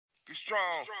Be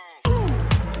strong.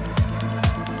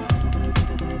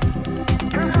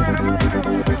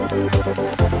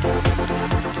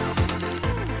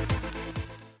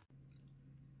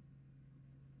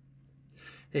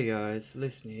 Hey guys,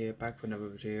 listen here, back for another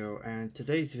video, and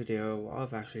today's video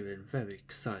I've actually been very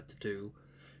excited to do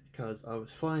because I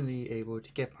was finally able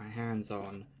to get my hands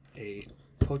on a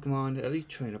Pokemon Elite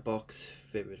Trainer box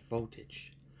Vivid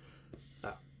Voltage.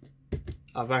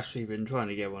 I've actually been trying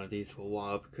to get one of these for a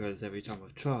while because every time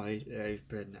I've tried they've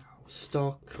been out of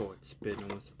stock or it's been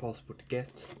almost impossible to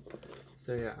get.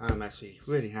 So yeah, I'm actually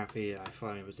really happy I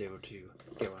finally was able to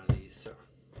get one of these. So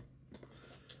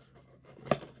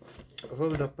I've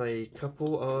opened up a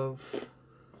couple of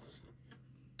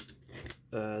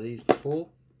these before.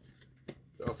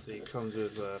 Obviously it comes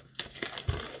with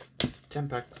 10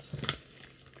 packs.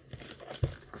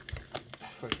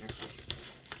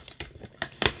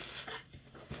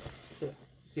 Yeah,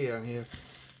 see down here,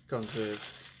 comes with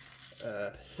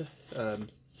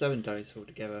 7 dice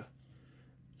altogether,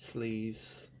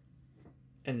 sleeves,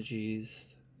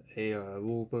 energies, a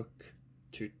rule book,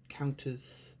 2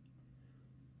 counters,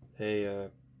 a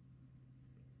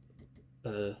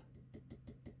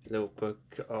little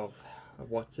book of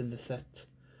what's in the set.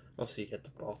 Obviously you get the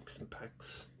box and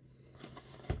packs.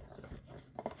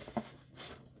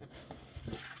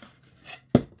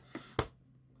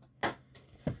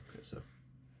 So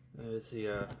there's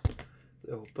the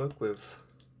little book with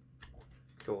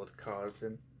all the cards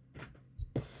in,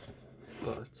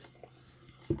 but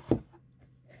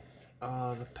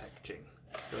the packaging.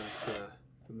 So let's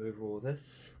remove all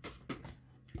this.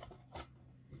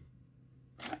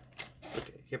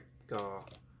 Okay, yep, got our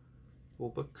rule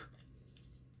book.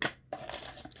 Now,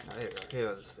 there we go, here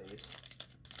are the sleeves.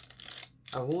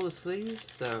 Of all the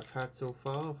sleeves that I've had so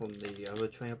far from the other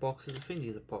trainer boxes, I think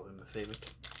these are probably my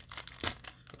favourite.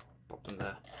 Pop them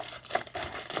there.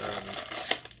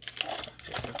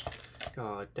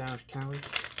 Got damage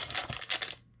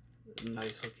counters,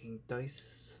 nice looking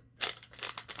dice.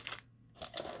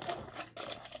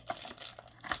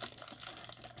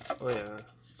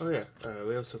 Oh yeah,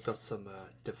 we also got some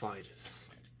dividers.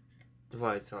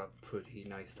 Dividers are pretty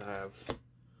nice to have.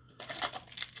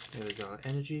 Here's our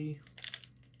energy.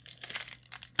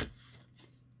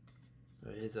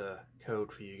 Here's a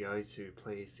code for you guys who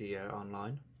plays the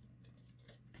online.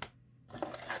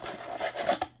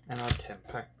 And our 10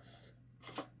 packs.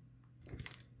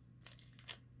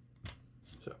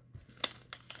 So,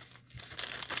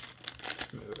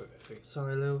 move everything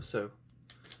silo. So,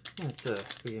 let's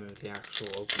begin with the actual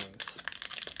openings.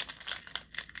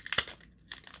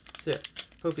 So yeah,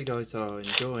 hope you guys are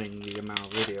enjoying the amount of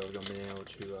videos I'm being able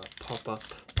to pop up.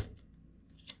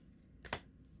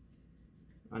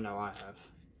 I know I have.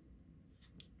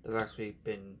 They've actually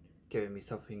been giving me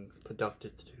something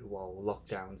productive to do while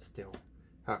lockdown's still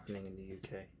happening in the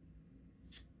UK.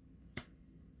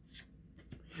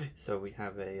 So we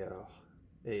have a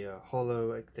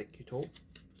holo executor.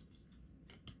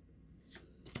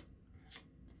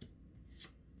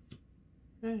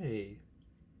 Hey,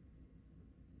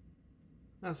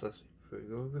 that's actually pretty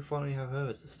good. We finally have her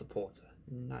as a supporter.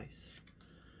 Nice.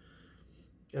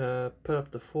 Put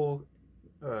up to 4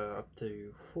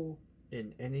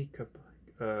 in any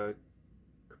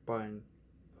combine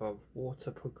of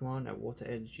water Pokemon and water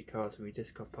energy cards when we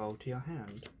discard pile to your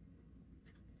hand.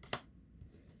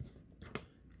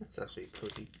 That's actually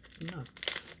pretty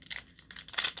nuts.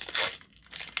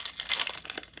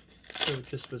 So it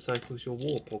just recycles your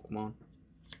war Pokemon.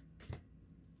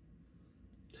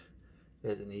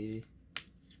 There's an Eevee.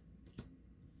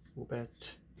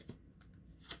 Wobet.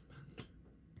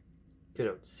 Good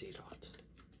old Seedot.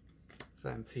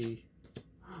 Vampy.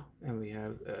 And we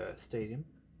have Stadium.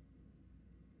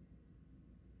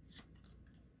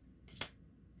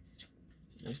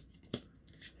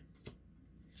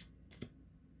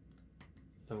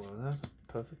 Done with that.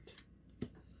 Perfect.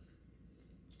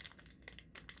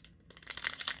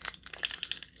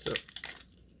 So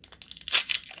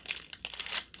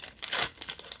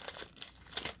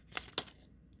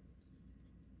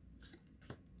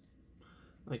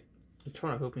I'm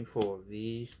trying to hoping for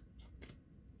V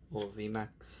or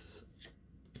VMAX,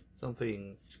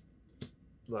 something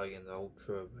like in the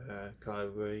ultra kind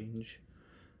of range.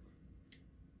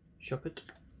 Shop it,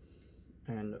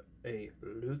 and a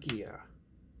Lugia.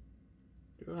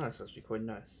 Oh, that's actually quite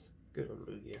nice. Good old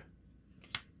Lugia.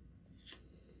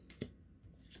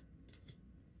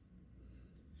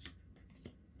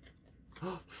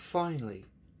 Oh, finally!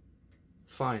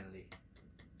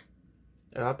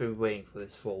 I've been waiting for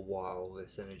this for a while,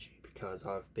 this energy, because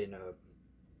I've been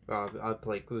I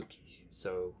play Grookey,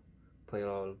 so play a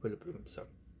lot of Willowbloom, so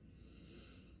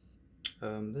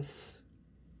This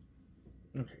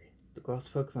okay. The grass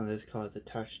Pokemon this card is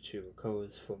attached to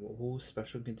recovers from all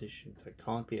special conditions that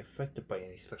can't be affected by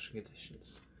any special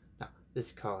conditions. Now,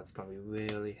 this card is going to be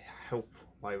really helpful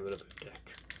in my Rillaboom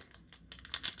deck.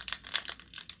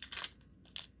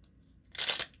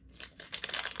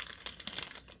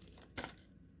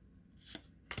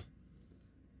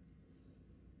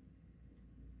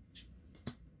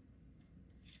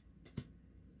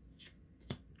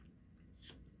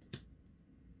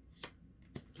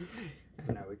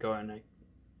 And now we got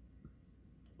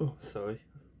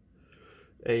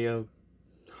a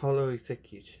holo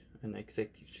execute, and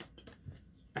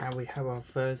we have our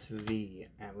first V,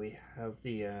 and we have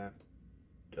the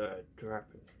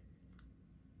dragon.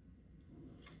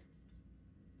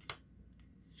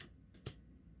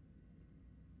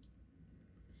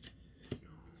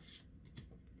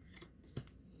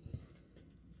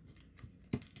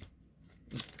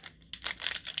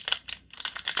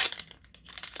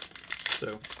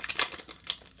 So,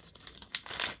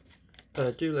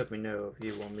 do let me know if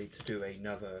you want me to do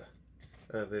another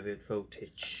Vivid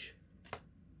Voltage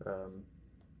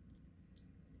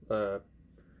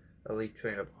Elite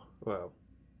Trainer. Well,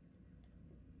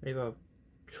 maybe I'll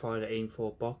try to aim for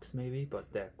a box, maybe,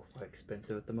 but they're quite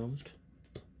expensive at the moment.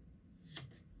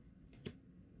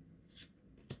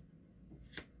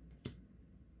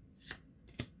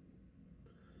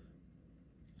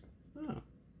 Oh.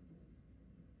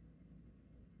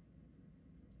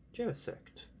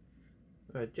 Genesect.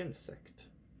 Genesect.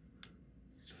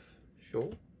 Sure.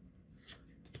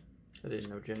 I didn't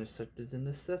know Genesect is in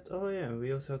this set. Oh yeah,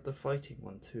 we also have the fighting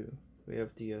one too. We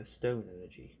have the Stone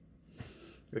Energy,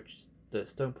 which the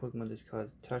Stone Pokemon this card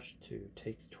is attached to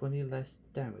takes 20 less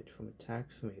damage from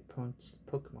attacks from your opponent's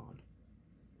Pokemon.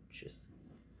 Which is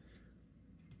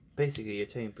basically you're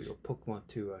telling your Pokemon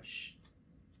to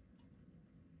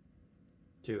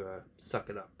suck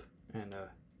it up and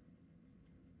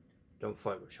don't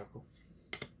fight with Shuckle.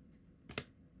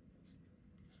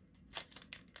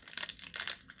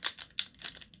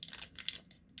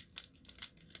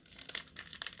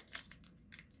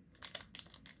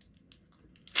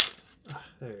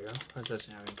 There we go. I was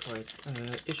actually having quite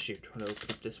an issue trying to open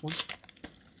up this one.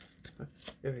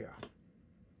 Here we are.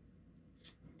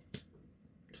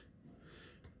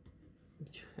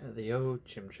 The old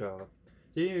Chimchar.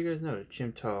 Do you guys know that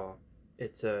Chimchar?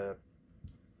 Its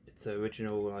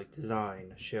original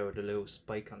design showed a little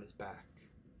spike on its back.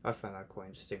 I found that quite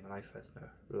interesting when I first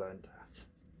learned that.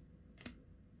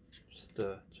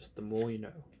 Just the more you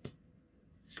know.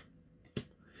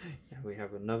 And we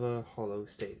have another holo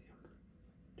stadium.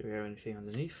 Do we have anything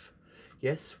underneath?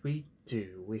 Yes, we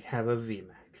do. We have a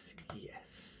VMAX.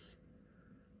 Yes.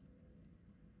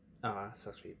 Ah, that's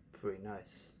actually pretty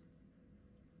nice.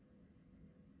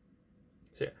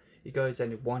 So yeah, you guys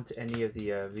want any of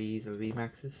the V's and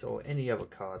VMAXs or any other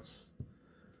cards?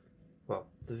 Well,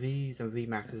 the V's and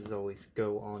VMAXs always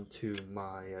go on to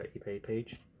my eBay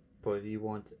page. But if you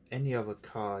want any other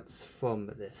cards from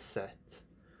this set,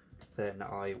 then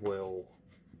I will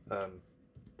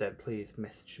then please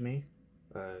message me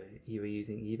either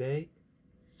using eBay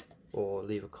or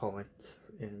leave a comment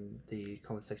in the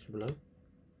comment section below.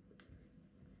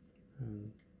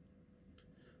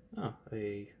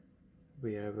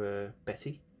 We have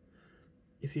Betty.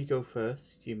 If you go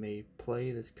first, you may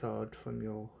play this card from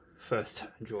your first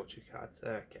turn and draw 2 cards.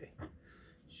 Okay,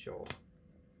 sure.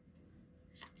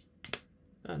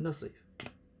 No sleeve.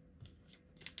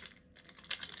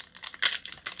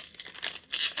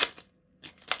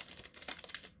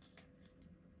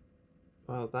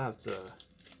 Well, that's a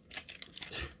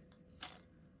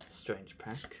strange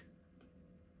pack.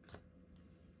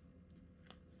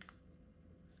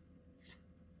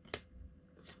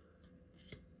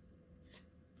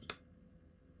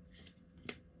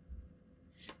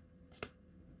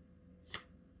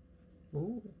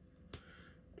 Ooh.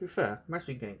 To be fair, I'm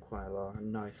actually getting quite a lot of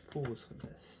nice pulls from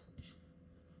this.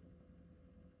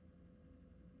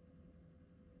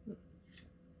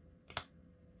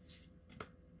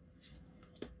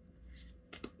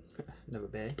 Another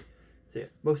bay. So yeah,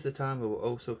 most of the time we will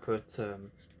also put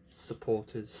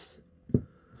supporters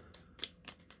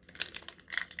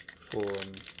for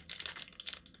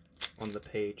on the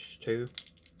page too,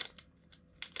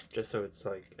 just so it's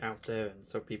out there and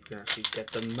so people can actually get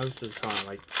them. Most of the time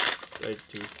I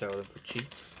do sell them for cheap,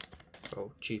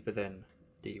 or cheaper than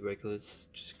the regulars,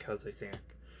 just because I think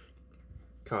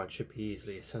cards should be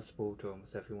easily accessible to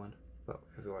almost everyone. Well,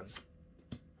 everyone,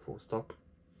 full stop.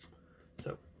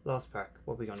 So last pack,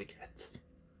 what are we gonna get?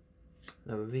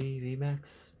 Another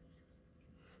VMAX,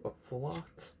 a full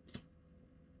art.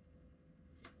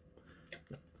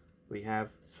 we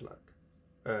have slug.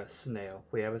 Snail.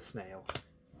 We have a snail.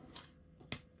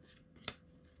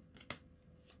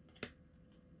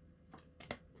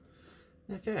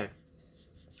 Okay,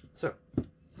 so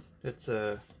let's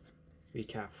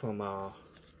recap from our.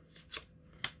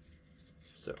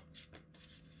 So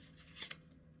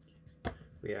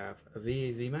we have a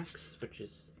VMAX, which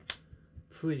is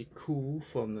pretty cool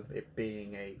from it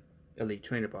being a Elite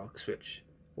Trainer box, which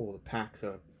all the packs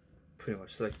are pretty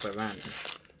much selected by random.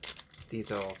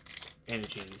 These are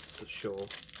energies for sure.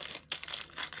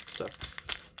 So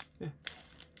yeah,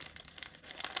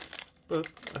 but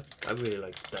I really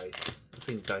like the dice. I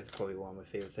think the dice are probably one of my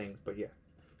favorite things. But yeah,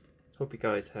 hope you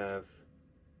guys have.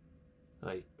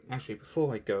 Actually,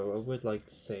 before I go, I would like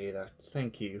to say that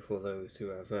thank you for those who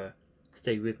have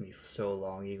stayed with me for so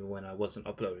long, even when I wasn't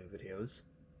uploading videos.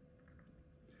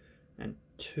 And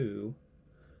two,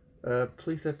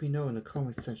 please let me know in the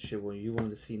comment section what you want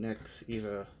to see next,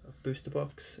 either a booster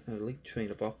box, an Elite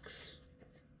Trainer box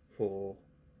for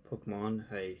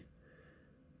Pokemon, a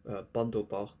bundle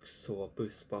box, or a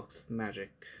booster box of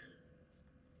Magic.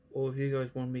 Or if you guys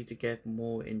want me to get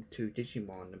more into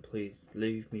Digimon, then please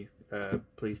leave me.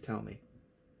 Please tell me,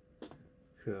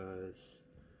 because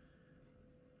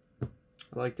I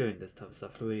like doing this type of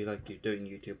stuff. I really like doing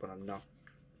YouTube when I'm not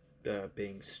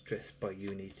being stressed by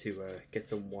uni to get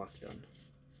some work done,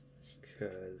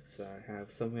 because I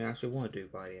have something I actually want to do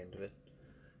by the end of it.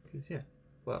 Because yeah,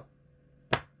 well,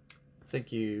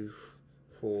 thank you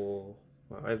for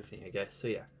everything, I guess. So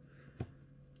yeah,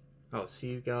 I'll see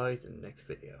you guys in the next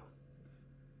video.